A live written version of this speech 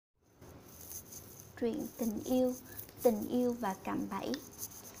truyện tình yêu và cạm bẫy.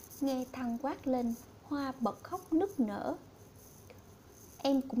 Nghe Thăng quát lên, Hoa bật khóc nức nở.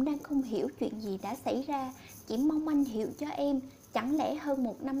 Em cũng đang không hiểu chuyện gì đã xảy ra, chỉ mong anh hiểu cho em. Chẳng lẽ hơn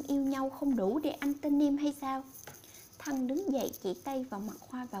 1 năm yêu nhau không đủ để anh tin em hay sao? Thăng đứng dậy chỉ tay vào mặt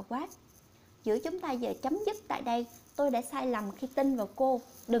Hoa và quát: giữa chúng ta giờ chấm dứt tại đây. Tôi đã sai lầm khi tin vào cô.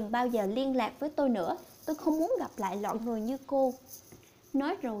 Đừng bao giờ liên lạc với tôi nữa. Tôi không muốn gặp lại loại người như cô.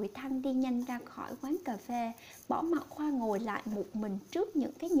 Nói rồi Thăng đi nhanh ra khỏi quán cà phê, bỏ mặc Hoa ngồi lại một mình trước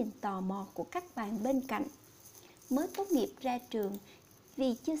những cái nhìn tò mò của các bạn bên cạnh. Mới tốt nghiệp ra trường,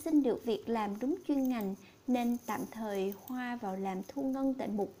 vì chưa xin được việc làm đúng chuyên ngành nên tạm thời Hoa vào làm thu ngân tại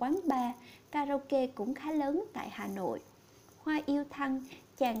một quán bar karaoke cũng khá lớn tại Hà Nội. Hoa yêu Thăng,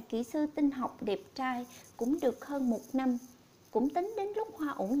 chàng kỹ sư tin học đẹp trai, cũng được hơn 1 năm. Cũng tính đến lúc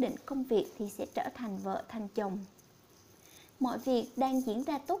Hoa ổn định công việc thì sẽ trở thành vợ thành chồng. Mọi việc đang diễn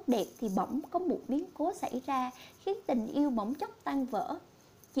ra tốt đẹp thì bỗng có một biến cố xảy ra khiến tình yêu bỗng chốc tan vỡ.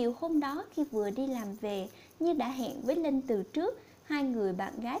 Chiều hôm đó khi vừa đi làm về, như đã hẹn với Linh từ trước, hai người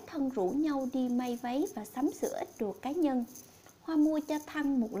bạn gái thân rủ nhau đi may váy và sắm sửa ít đồ cá nhân. Hoa mua cho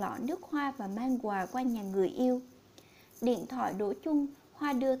Thăng một lọ nước hoa và mang quà qua nhà người yêu. Điện thoại đổ chuông,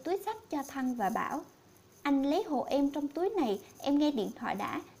 Hoa đưa túi xách cho Thăng và bảo: anh lấy hộ em trong túi này, em nghe điện thoại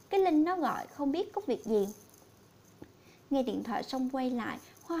đã, cái Linh nó gọi không biết có việc gì. Nghe điện thoại xong quay lại,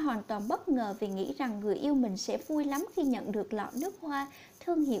 Hoa hoàn toàn bất ngờ vì nghĩ rằng người yêu mình sẽ vui lắm khi nhận được lọ nước hoa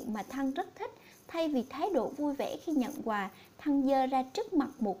thương hiệu mà Thăng rất thích. Thay vì thái độ vui vẻ khi nhận quà, Thăng giơ ra trước mặt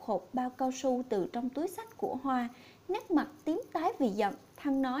một hộp bao cao su từ trong túi xách của Hoa. Nét mặt tím tái vì giận,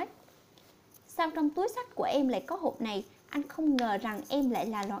 Thăng nói: sao trong túi xách của em lại có hộp này? Anh không ngờ rằng em lại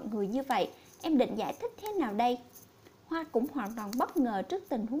là loại người như vậy. Em định giải thích thế nào đây? Hoa cũng hoàn toàn bất ngờ trước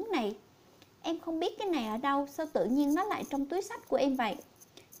tình huống này. Em không biết cái này ở đâu, sao tự nhiên nó lại trong túi xách của em vậy?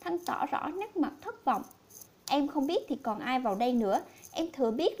 Thăng tỏ rõ nét mặt thất vọng. Em không biết thì còn ai vào đây nữa. Em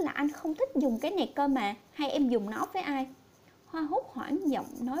thừa biết là anh không thích dùng cái này cơ mà. Hay em dùng nó với ai? Hoa hốt hoảng giọng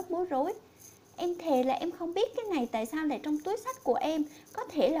nói bối rối. Em thề là em không biết cái này tại sao lại trong túi xách của em. Có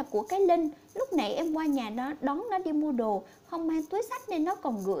thể là của cái Linh. Lúc nãy em qua nhà nó đón nó đi mua đồ, không mang túi xách nên nó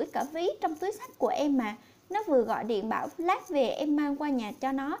còn gửi cả ví trong túi xách của em mà. Nó vừa gọi điện bảo lát về em mang qua nhà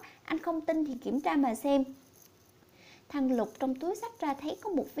cho nó. Anh không tin thì kiểm tra mà xem. Thăng lục trong túi xách ra thấy có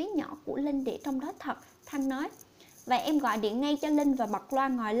một ví nhỏ của Linh để trong đó thật. Thăng nói: vậy em gọi điện ngay cho Linh và bật loa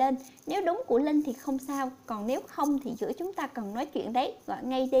ngồi lên. Nếu đúng của Linh thì không sao, còn nếu không thì giữa chúng ta cần nói chuyện đấy, gọi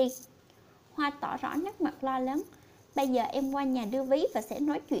ngay đi. Hoa tỏ rõ nét mặt lo lắng. Bây giờ em qua nhà đưa ví và sẽ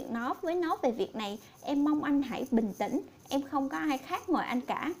nói chuyện với nó về việc này. Em mong anh hãy bình tĩnh, em không có ai khác ngoài anh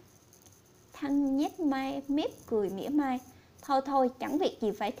cả. Thăng nhếch mép cười mỉa mai. Thôi chẳng việc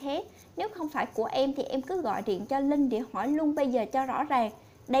gì phải thế. Nếu không phải của em thì em cứ gọi điện cho Linh để hỏi luôn bây giờ cho rõ ràng.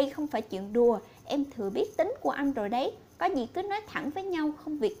 Đây không phải chuyện đùa. Em thừa biết tính của anh rồi đấy. Có gì cứ nói thẳng với nhau,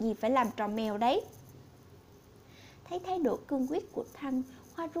 không việc gì phải làm trò mèo đấy. Thấy thái độ cương quyết của Thăng,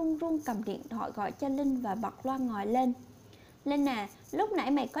 Hoa run run cầm điện thoại gọi cho Linh và bật loa ngồi lên. Linh à, lúc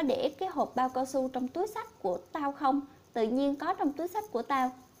nãy mày có để cái hộp bao cao su trong túi xách của tao không? Tự nhiên có trong túi xách của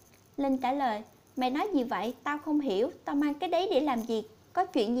tao. Linh trả lời: mày nói gì vậy? Tao không hiểu. Tao mang cái đấy để làm gì? Có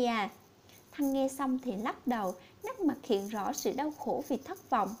chuyện gì à? Thăng nghe xong thì lắc đầu, nét mặt hiện rõ sự đau khổ vì thất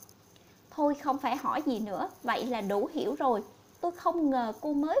vọng. Thôi không phải hỏi gì nữa, vậy là đủ hiểu rồi. Tôi không ngờ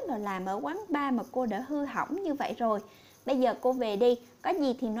cô mới vào làm ở quán bar mà cô đã hư hỏng như vậy rồi. Bây giờ cô về đi, có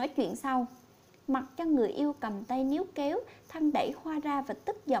gì thì nói chuyện sau. Mặc cho người yêu cầm tay níu kéo, Thăng đẩy Hoa ra và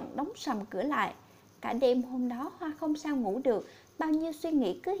tức giận đóng sầm cửa lại. Cả đêm hôm đó Hoa không sao ngủ được, bao nhiêu suy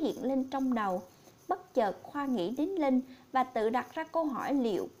nghĩ cứ hiện lên trong đầu. Bất chợt Hoa nghĩ đến Linh và tự đặt ra câu hỏi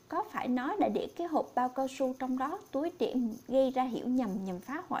liệu có phải nó đã để cái hộp bao cao su trong đó túi để gây ra hiểu nhầm nhằm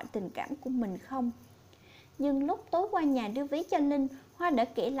phá hoại tình cảm của mình không? Nhưng lúc tối qua nhà đưa ví cho Linh, Hoa đã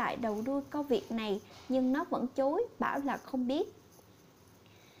kể lại đầu đuôi câu việc này, nhưng nó vẫn chối, bảo là không biết.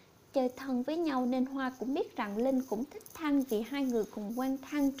 Chơi thân với nhau nên Hoa cũng biết rằng Linh cũng thích Thăng vì hai người cùng quen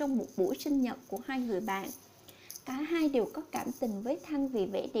Thăng trong một buổi sinh nhật của hai người bạn. Cả hai đều có cảm tình với Thăng vì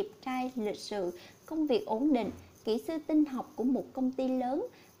vẻ đẹp trai, lịch sự, công việc ổn định, kỹ sư tin học của một công ty lớn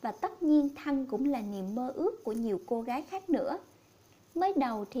và tất nhiên Thăng cũng là niềm mơ ước của nhiều cô gái khác nữa. Mới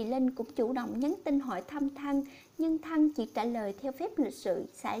đầu thì Linh cũng chủ động nhắn tin hỏi thăm Thăng, nhưng Thăng chỉ trả lời theo phép lịch sự,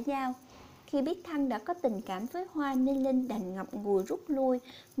 xã giao. Khi biết Thăng đã có tình cảm với Hoa nên Linh đành ngậm ngùi rút lui,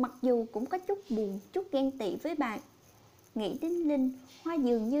 mặc dù cũng có chút buồn, chút ghen tị với bạn. Nghĩ đến Linh, Hoa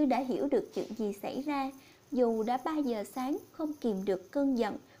dường như đã hiểu được chuyện gì xảy ra. Dù đã 3 giờ sáng, không kìm được cơn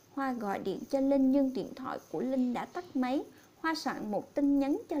giận, Hoa gọi điện cho Linh nhưng điện thoại của Linh đã tắt máy. Hoa soạn một tin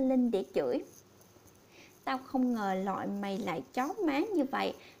nhắn cho Linh để chửi. Tao không ngờ loại mày lại chó má như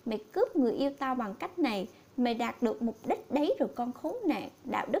vậy. Mày cướp người yêu tao bằng cách này. Mày đạt được mục đích đấy rồi con khốn nạn,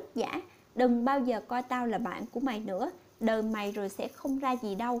 đạo đức giả. Đừng bao giờ coi tao là bạn của mày nữa. Đời mày rồi sẽ không ra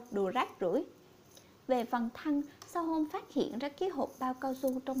gì đâu, đồ rác rưởi. Về phần Thăng, sau hôm phát hiện ra cái hộp bao cao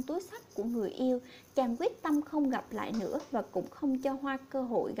su trong túi xách của người yêu, chàng quyết tâm không gặp lại nữa và cũng không cho Hoa cơ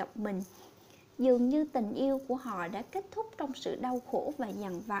hội gặp mình. Dường như tình yêu của họ đã kết thúc trong sự đau khổ và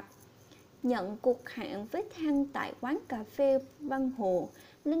dằn vặt. Nhận cuộc hẹn với Thăng tại quán cà phê Văn Hồ,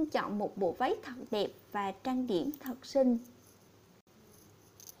 Linh chọn một bộ váy thật đẹp và trang điểm thật xinh.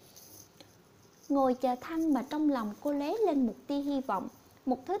 Ngồi chờ Thăng mà trong lòng cô lóe lên một tia hy vọng,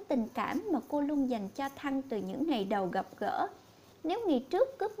 một thứ tình cảm mà cô luôn dành cho Thăng từ những ngày đầu gặp gỡ. Nếu ngày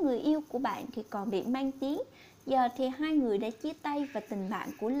trước cướp người yêu của bạn thì còn bị mang tiếng, giờ thì hai người đã chia tay và tình bạn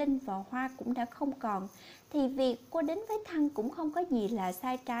của Linh và Hoa cũng đã không còn, thì việc cô đến với Thăng cũng không có gì là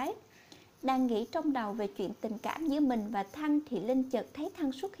sai trái. Đang nghĩ trong đầu về chuyện tình cảm giữa mình và Thăng thì Linh chợt thấy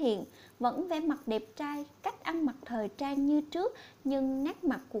Thăng xuất hiện, vẫn vẻ mặt đẹp trai, cách ăn mặc thời trang như trước, nhưng nét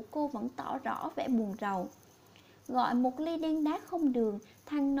mặt của cô vẫn tỏ rõ vẻ buồn rầu. Gọi một ly đen đá không đường,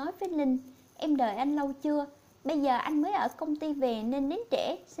 Thăng nói với Linh: "Em đợi anh lâu chưa? Bây giờ anh mới ở công ty về nên đến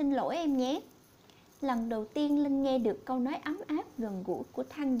trễ, xin lỗi em nhé." Lần đầu tiên Linh nghe được câu nói ấm áp gần gũi của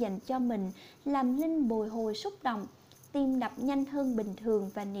Thăng dành cho mình, làm Linh bồi hồi xúc động, tim đập nhanh hơn bình thường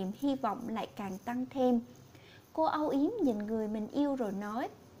và niềm hy vọng lại càng tăng thêm. Cô âu yếm nhìn người mình yêu rồi nói: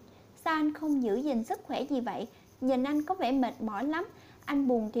 "Sao anh không giữ gìn sức khỏe gì vậy? Nhìn anh có vẻ mệt mỏi lắm, anh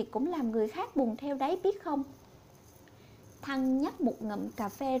buồn thì cũng làm người khác buồn theo đấy biết không?" Thăng nhấp một ngụm cà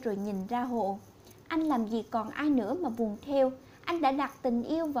phê rồi nhìn ra hồ. Anh làm gì còn ai nữa mà buồn theo. Anh đã đặt tình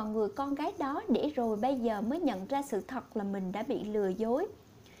yêu vào người con gái đó để rồi bây giờ mới nhận ra sự thật là mình đã bị lừa dối.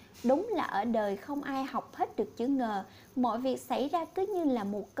 Đúng là ở đời không ai học hết được chữ ngờ, mọi việc xảy ra cứ như là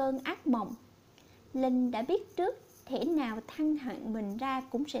một cơn ác mộng. Linh đã biết trước thể nào Thăng hẹn mình ra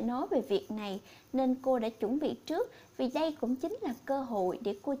cũng sẽ nói về việc này, nên cô đã chuẩn bị trước, vì đây cũng chính là cơ hội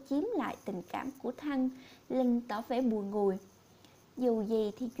để cô chiếm lại tình cảm của Thăng. Linh tỏ vẻ buồn ngùi. "Dù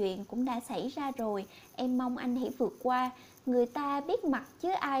gì thì chuyện cũng đã xảy ra rồi, em mong anh hãy vượt qua. Người ta biết mặt chứ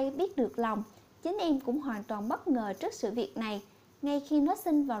ai biết được lòng. Chính em cũng hoàn toàn bất ngờ trước sự việc này. Ngay khi nó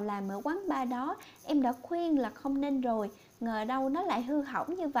xin vào làm ở quán bar đó, em đã khuyên là không nên rồi, ngờ đâu nó lại hư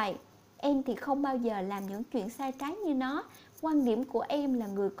hỏng như vậy. Em thì không bao giờ làm những chuyện sai trái như nó. Quan điểm của em là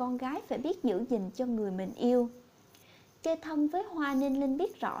người con gái phải biết giữ gìn cho người mình yêu." Chơi thân với Hoa nên Linh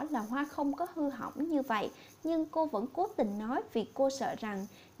biết rõ là Hoa không có hư hỏng như vậy, nhưng cô vẫn cố tình nói vì cô sợ rằng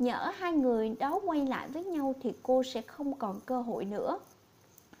nhỡ hai người đó quay lại với nhau thì cô sẽ không còn cơ hội nữa.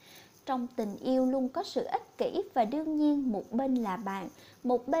 Trong tình yêu luôn có sự ích kỷ và đương nhiên một bên là bạn,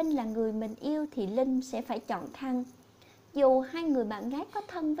 một bên là người mình yêu thì Linh sẽ phải chọn Thăng. Dù hai người bạn gái có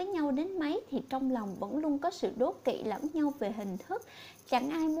thân với nhau đến mấy thì trong lòng vẫn luôn có sự đố kỵ lẫn nhau về hình thức. Chẳng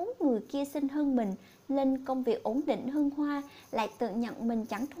ai muốn người kia xinh hơn mình. Linh công việc ổn định hơn Hoa, lại tự nhận mình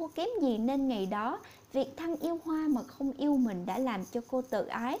chẳng thua kém gì nên ngày đó, việc Thăng yêu Hoa mà không yêu mình đã làm cho cô tự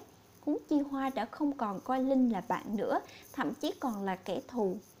ái. Huống chi Hoa đã không còn coi Linh là bạn nữa, thậm chí còn là kẻ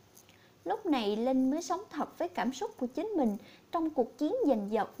thù. Lúc này Linh mới sống thật với cảm xúc của chính mình. Trong cuộc chiến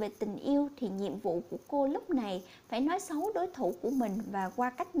giành giật về tình yêu thì nhiệm vụ của cô lúc này phải nói xấu đối thủ của mình, và qua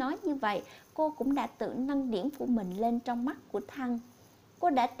cách nói như vậy, cô cũng đã tự nâng điểm của mình lên trong mắt của Thăng. Cô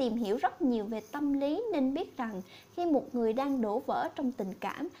đã tìm hiểu rất nhiều về tâm lý nên biết rằng khi một người đang đổ vỡ trong tình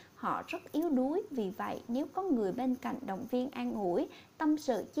cảm, họ rất yếu đuối. Vì vậy, nếu có người bên cạnh động viên an ủi, tâm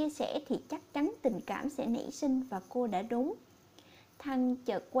sự chia sẻ thì chắc chắn tình cảm sẽ nảy sinh, và cô đã đúng. Thăng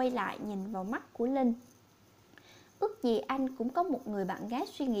chợt quay lại nhìn vào mắt của Linh. "Ước gì anh cũng có một người bạn gái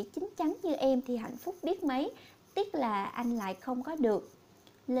suy nghĩ chín chắn như em thì hạnh phúc biết mấy. Tiếc là anh lại không có được."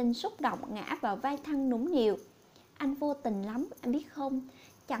 Linh xúc động ngã vào vai Thăng nũng nịu. "Anh vô tình lắm, anh biết không?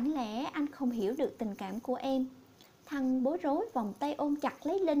 Chẳng lẽ anh không hiểu được tình cảm của em?" Thăng bối rối vòng tay ôm chặt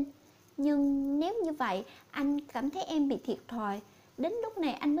lấy Linh. "Nhưng nếu như vậy, anh cảm thấy em bị thiệt thòi. Đến lúc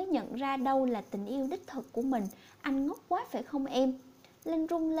này anh mới nhận ra đâu là tình yêu đích thực của mình. Anh ngốc quá phải không em?" Linh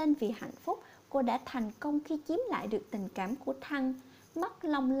rung lên vì hạnh phúc. Cô đã thành công khi chiếm lại được tình cảm của Thăng. Mắt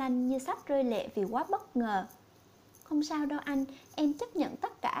long lanh như sắp rơi lệ vì quá bất ngờ. "Không sao đâu anh, em chấp nhận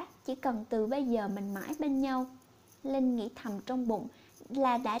tất cả. Chỉ cần từ bây giờ mình mãi bên nhau." Linh nghĩ thầm trong bụng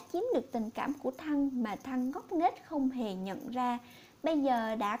là đã chiếm được tình cảm của Thăng mà Thăng ngốc nghếch không hề nhận ra. Bây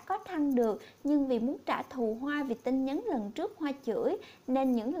giờ đã có Thăng được, nhưng vì muốn trả thù Hoa vì tin nhắn lần trước Hoa chửi,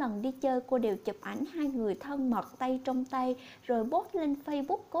 nên những lần đi chơi cô đều chụp ảnh hai người thân mật tay trong tay rồi post lên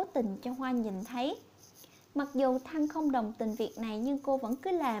Facebook cố tình cho Hoa nhìn thấy. Mặc dù Thăng không đồng tình việc này nhưng cô vẫn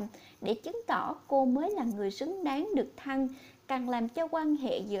cứ làm để chứng tỏ cô mới là người xứng đáng được Thăng càng làm cho quan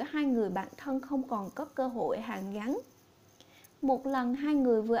hệ giữa hai người bạn thân không còn có cơ hội hàn gắn. Một lần hai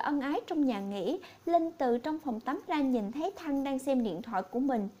người vừa ân ái trong nhà nghỉ, Linh từ trong phòng tắm ra nhìn thấy Thăng đang xem điện thoại của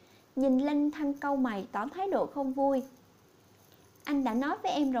mình. Nhìn Linh, Thăng cau mày tỏ thái độ không vui. Anh đã nói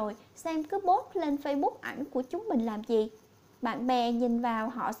với em rồi, sao em cứ post lên Facebook ảnh của chúng mình làm gì? Bạn bè nhìn vào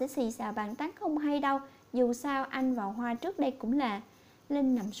họ sẽ xì xào bàn tán không hay đâu, dù sao anh và Hoa trước đây cũng là.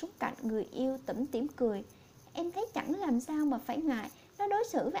 Linh nằm xuống cạnh người yêu tủm tỉm cười. Em thấy chẳng làm sao mà phải ngại, nó đối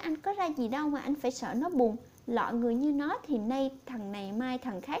xử với anh có ra gì đâu mà anh phải sợ nó buồn. Loại người như nó thì nay thằng này mai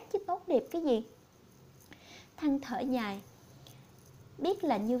thằng khác chứ tốt đẹp cái gì. Thăng thở dài. Biết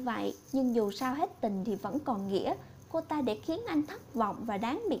là như vậy, nhưng dù sao hết tình thì vẫn còn nghĩa. Cô ta để khiến anh thất vọng và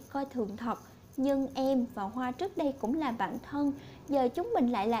đáng bị coi thường thật. Nhưng em và Hoa trước đây cũng là bạn thân, giờ chúng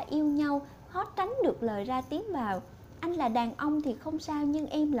mình lại là yêu nhau, khó tránh được lời ra tiếng vào. Anh là đàn ông thì không sao, nhưng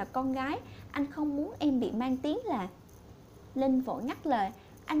em là con gái, anh không muốn em bị mang tiếng là... Linh vội ngắt lời.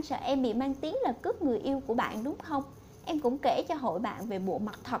 Anh sợ em bị mang tiếng là cướp người yêu của bạn đúng không? Em cũng kể cho hội bạn về bộ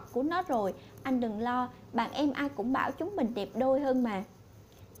mặt thật của nó rồi. Anh đừng lo, bạn em ai cũng bảo chúng mình đẹp đôi hơn mà.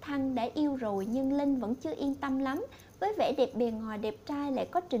 Thăng đã yêu rồi nhưng Linh vẫn chưa yên tâm lắm. Với vẻ đẹp bề ngoài đẹp trai lại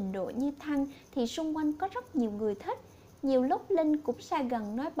có trình độ như Thăng thì xung quanh có rất nhiều người thích. Nhiều lúc Linh cũng xa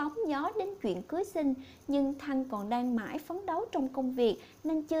gần nói bóng gió đến chuyện cưới xin, nhưng Thăng còn đang mãi phấn đấu trong công việc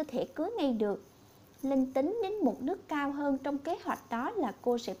nên chưa thể cưới ngay được. Linh tính đến một nước cao hơn, trong kế hoạch đó là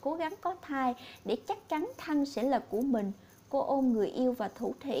cô sẽ cố gắng có thai để chắc chắn Thăng sẽ là của mình. Cô ôm người yêu và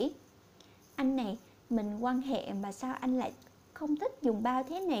thủ thỉ. Anh này, mình quan hệ mà sao anh lại không thích dùng bao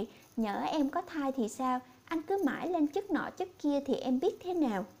thế này? Nhỡ em có thai thì sao? Anh cứ mãi lên chức nọ chức kia thì em biết thế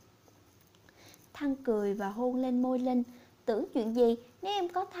nào? Thăng cười và hôn lên môi Linh. Tưởng chuyện gì, nếu em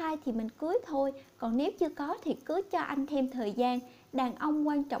có thai thì mình cưới thôi, còn nếu chưa có thì cưới cho anh thêm thời gian. Đàn ông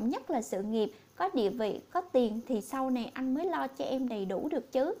quan trọng nhất là sự nghiệp, có địa vị, có tiền thì sau này anh mới lo cho em đầy đủ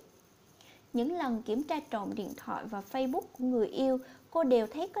được chứ. Những lần kiểm tra trộm điện thoại và Facebook của người yêu, cô đều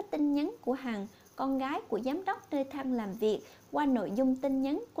thấy có tin nhắn của Hằng, con gái của giám đốc nơi Thăng làm việc. Qua nội dung tin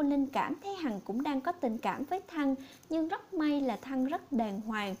nhắn, cô linh cảm thấy Hằng cũng đang có tình cảm với Thăng, nhưng rất may là Thăng rất đàng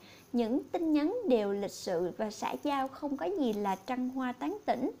hoàng. Những tin nhắn đều lịch sự và xã giao, không có gì là trăng hoa tán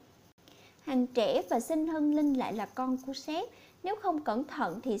tỉnh. Hằng trẻ và xinh hơn Linh lại là con của sếp, nếu không cẩn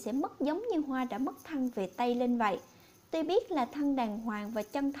thận thì sẽ mất giống như Hoa đã mất Thăng về tay Linh vậy. Tuy biết là Thăng đàng hoàng và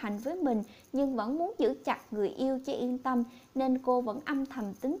chân thành với mình, nhưng vẫn muốn giữ chặt người yêu cho yên tâm, nên cô vẫn âm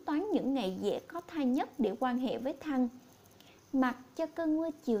thầm tính toán những ngày dễ có thai nhất để quan hệ với Thăng. Mặc cho cơn mưa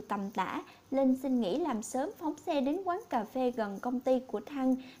chiều tầm tã, Linh xin nghỉ làm sớm, phóng xe đến quán cà phê gần công ty của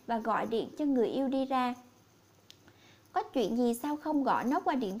Thăng và gọi điện cho người yêu đi ra. Có chuyện gì sao không gọi nó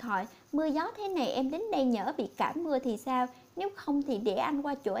qua điện thoại? Mưa gió thế này em đến đây nhỡ bị cảm mưa thì sao? Nếu không thì để anh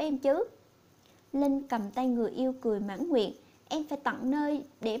qua chỗ em chứ. Linh cầm tay người yêu cười mãn nguyện. Em phải tận nơi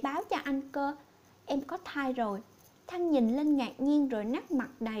để báo cho anh cơ. Em có thai rồi. Thăng nhìn Linh ngạc nhiên rồi nét mặt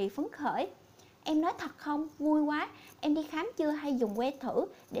đầy phấn khởi. Em nói thật không? Vui quá. Em đi khám chưa hay dùng que thử?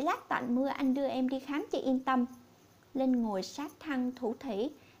 Để lát tạnh mưa anh đưa em đi khám cho yên tâm. Linh ngồi sát Thăng thủ thỉ.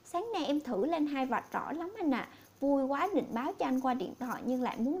 Sáng nay em thử lên 2 vạch rõ lắm anh ạ. Vui quá, định báo cho anh qua điện thoại nhưng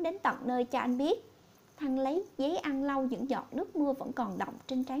lại muốn đến tận nơi cho anh biết. Thăng lấy giấy ăn lau những giọt nước mưa vẫn còn đọng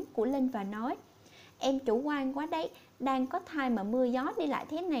trên trán của Linh và nói. Em chủ quan quá đấy, đang có thai mà mưa gió đi lại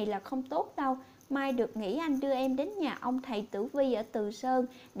thế này là không tốt đâu. Mai được nghỉ anh đưa em đến nhà ông thầy Tử Vi ở Từ Sơn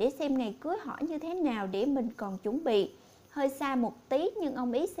để xem ngày cưới hỏi như thế nào để mình còn chuẩn bị. Hơi xa một tí nhưng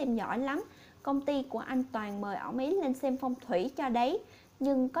ông ấy xem giỏi lắm. Công ty của anh toàn mời ông ấy lên xem phong thủy cho đấy.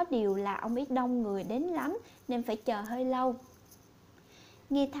 Nhưng có điều là ông ấy đông người đến lắm nên phải chờ hơi lâu.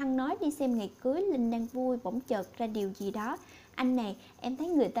 Nghe Thăng nói đi xem ngày cưới, Linh đang vui bỗng chợt ra điều gì đó. Anh này, em thấy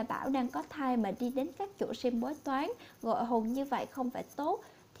người ta bảo đang có thai mà đi đến các chỗ xem bói toán, gọi hồn như vậy không phải tốt.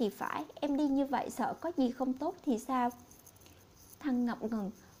 Thì phải, em đi như vậy sợ có gì không tốt thì sao? Thăng ngập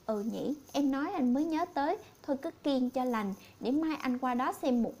ngừng. Ừ nhỉ, em nói anh mới nhớ tới. Thôi cứ kiêng cho lành, để mai anh qua đó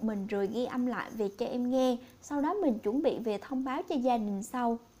xem một mình rồi ghi âm lại về cho em nghe. Sau đó mình chuẩn bị về thông báo cho gia đình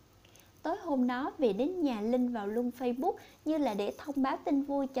sau. Tối hôm đó về đến nhà, Linh vào luôn Facebook như là để thông báo tin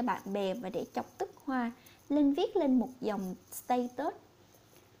vui cho bạn bè và để chọc tức Hoa. Linh viết lên một dòng status.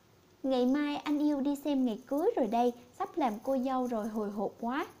 Ngày mai anh yêu đi xem ngày cưới rồi đây, sắp làm cô dâu rồi hồi hộp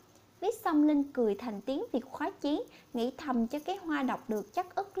quá. Viết xong Linh cười thành tiếng vì khoái chí, nghĩ thầm cho cái Hoa đọc được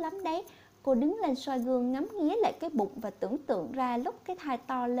chắc ức lắm đấy. Cô đứng lên soi gương ngắm nghía lại cái bụng và tưởng tượng ra lúc cái thai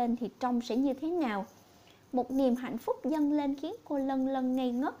to lên thì trông sẽ như thế nào. Một niềm hạnh phúc dâng lên khiến cô lân lân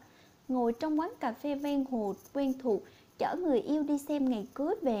ngây ngất. Ngồi trong quán cà phê ven hồ quen thuộc, chở người yêu đi xem ngày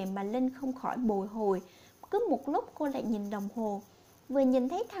cưới về mà Linh không khỏi bồi hồi. Cứ một lúc cô lại nhìn đồng hồ. Vừa nhìn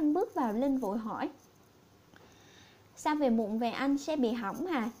thấy Thăng bước vào, Linh vội hỏi. Sao về muộn về anh, xe bị hỏng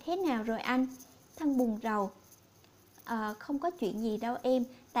à? Thế nào rồi anh? Thăng buồn rầu. Không có chuyện gì đâu em,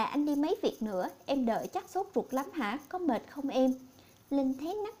 tại anh đi mấy việc nữa, em đợi chắc sốt ruột lắm hả? Có mệt không em? Linh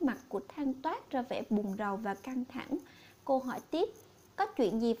thấy nét mặt của Thăng toát ra vẻ buồn rầu và căng thẳng. Cô hỏi tiếp, có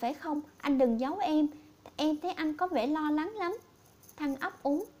chuyện gì phải không? Anh đừng giấu em thấy anh có vẻ lo lắng lắm. Thăng ấp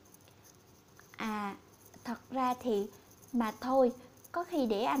úng. Thật ra thì... Mà thôi, có khi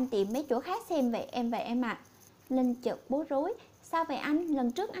để anh tìm mấy chỗ khác xem vậy em ạ. Linh chợt bối rối. Sao vậy anh?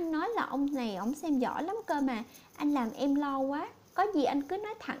 Lần trước anh nói là ông này ổng xem giỏi lắm cơ mà. Anh làm em lo quá. Có gì anh cứ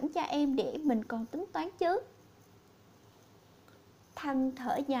nói thẳng cho em để mình còn tính toán chứ. Thăng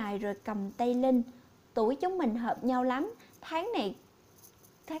thở dài rồi cầm tay Linh. Tuổi chúng mình hợp nhau lắm. Tháng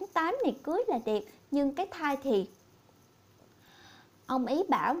 8 này cưới là đẹp. Nhưng cái thai thì... Ông ý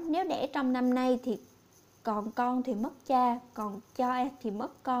bảo nếu đẻ trong năm nay thì còn con thì mất cha, còn cha thì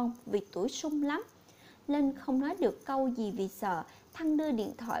mất con, vì tuổi sung lắm. Linh không nói được câu gì vì sợ. Thăng đưa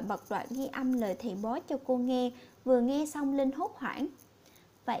điện thoại bật đoạn ghi âm lời thầy bói cho cô nghe. Vừa nghe xong Linh hốt hoảng.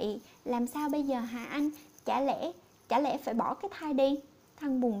 Vậy làm sao bây giờ hả anh? Chả lẽ phải bỏ cái thai đi?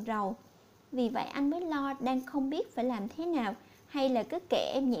 Thăng buồn rầu. Vì vậy anh mới lo, đang không biết phải làm thế nào. Hay là cứ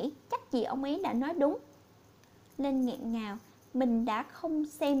kệ em nhỉ, chắc gì ông ấy đã nói đúng. Linh nghẹn ngào. Mình đã không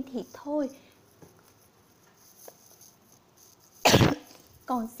xem thì thôi,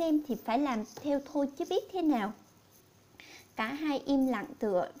 còn xem thì phải làm theo thôi chứ biết thế nào. Cả hai im lặng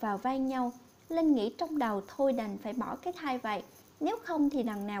tựa vào vai nhau. Linh nghĩ trong đầu thôi đành phải bỏ cái thai vậy, nếu không thì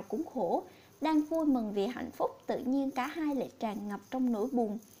đằng nào cũng khổ. Đang vui mừng vì hạnh phúc, tự nhiên cả hai lại tràn ngập trong nỗi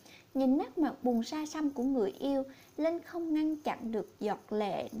buồn. Nhìn nét mặt buồn xa xăm của người yêu, Linh không ngăn chặn được giọt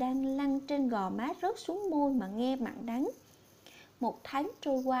lệ đang lăn trên gò má rớt xuống môi mà nghe mặn đắng. 1 tháng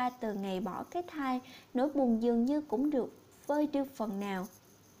trôi qua từ ngày bỏ cái thai, nỗi buồn dường như cũng được vơi đi phần nào.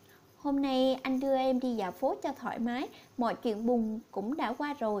 Hôm nay anh đưa em đi dạo phố cho thoải mái, mọi chuyện buồn cũng đã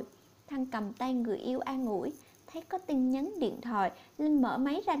qua rồi. Thăng cầm tay người yêu an ủi. Thấy có tin nhắn điện thoại, Linh mở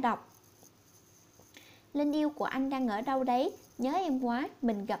máy ra đọc. Linh yêu của anh đang ở đâu đấy? Nhớ em quá,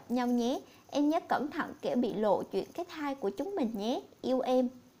 mình gặp nhau nhé. Em nhớ cẩn thận kẻo bị lộ chuyện cái thai của chúng mình nhé. Yêu em.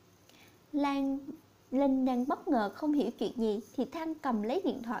 Linh đang bất ngờ không hiểu chuyện gì thì Thăng cầm lấy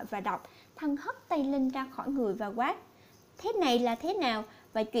điện thoại và đọc. Thăng hất tay Linh ra khỏi người và quát. Thế này là thế nào?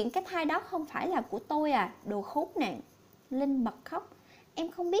 Và chuyện cái thai đó không phải là của tôi à? Đồ khốn nạn. Linh bật khóc.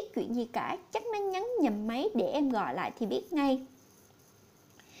 Em không biết chuyện gì cả, chắc nó nhắn nhầm máy để em gọi lại thì biết ngay.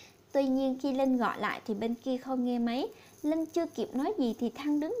 Tuy nhiên khi Linh gọi lại thì bên kia không nghe máy. Linh chưa kịp nói gì thì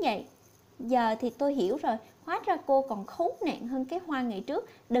Thăng đứng dậy. Giờ thì tôi hiểu rồi, hóa ra cô còn khốn nạn hơn cái Hoa ngày trước.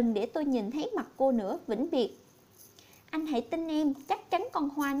 Đừng để tôi nhìn thấy mặt cô nữa, vĩnh biệt. Anh hãy tin em, chắc chắn con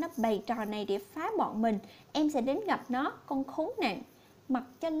Hoa nó bày trò này để phá bọn mình. Em sẽ đến gặp nó, con khốn nạn. Mặc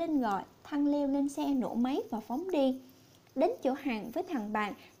cho Linh gọi, Thăng leo lên xe nổ máy và phóng đi. Đến chỗ hàng với thằng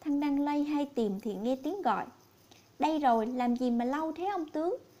bạn, Thăng đang loay hay tìm thì nghe tiếng gọi. Đây rồi, làm gì mà lâu thế ông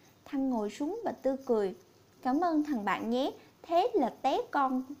tướng? Thăng ngồi xuống và tươi cười. Cảm ơn thằng bạn nhé, thế là té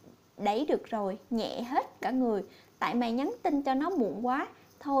con đẩy được rồi, nhẹ hết cả người. Tại mày nhắn tin cho nó muộn quá.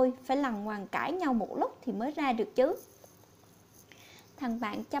 Thôi, phải lằn ngoằn cãi nhau một lúc thì mới ra được chứ. Thằng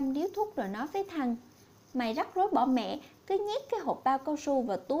bạn châm điếu thuốc rồi nói với Thăng. Mày rắc rối bỏ mẹ, cứ nhét cái hộp bao cao su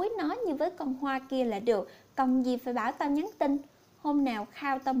vào túi nó như với con Hoa kia là được. Cần gì phải bảo tao nhắn tin. Hôm nào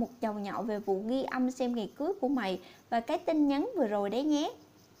khao tao một chầu nhậu về vụ ghi âm xem ngày cưới của mày và cái tin nhắn vừa rồi đấy nhé.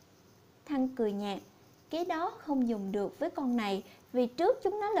 Thăng cười nhạt. Cái đó không dùng được với con này, vì trước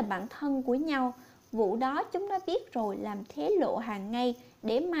chúng nó là bạn thân của nhau. Vụ đó chúng nó biết rồi, làm thế lộ hàng ngay,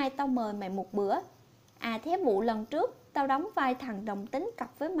 để mai tao mời mày một bữa. À thế vụ lần trước tao đóng vai thằng đồng tính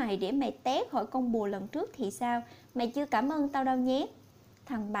cặp với mày để mày té khỏi con bồ lần trước thì sao? Mày chưa cảm ơn tao đâu nhé.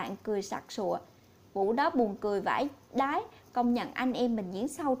 Thằng bạn cười sặc sụa. Vụ đó buồn cười vãi đái, công nhận anh em mình diễn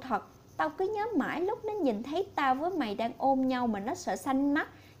sâu thật. Tao cứ nhớ mãi lúc nó nhìn thấy tao với mày đang ôm nhau mà nó sợ xanh mắt.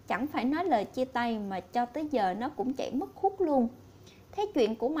 Chẳng phải nói lời chia tay mà cho tới giờ nó cũng chạy mất hút luôn. Thế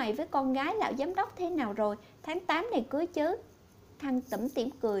chuyện của mày với con gái lão giám đốc thế nào rồi? Tháng 8 này cưới chứ? Thăng tủm tỉm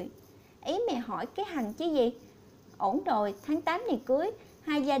cười. Ý mày hỏi cái Hằng chứ gì? Ổn rồi, tháng 8 này cưới.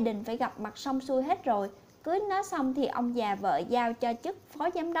 Hai gia đình phải gặp mặt xong xuôi hết rồi. Cưới nó xong thì ông già vợ giao cho chức phó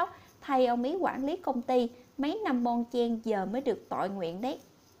giám đốc, thay ông ý quản lý công ty. Mấy năm bon chen giờ mới được tọa nguyện đấy.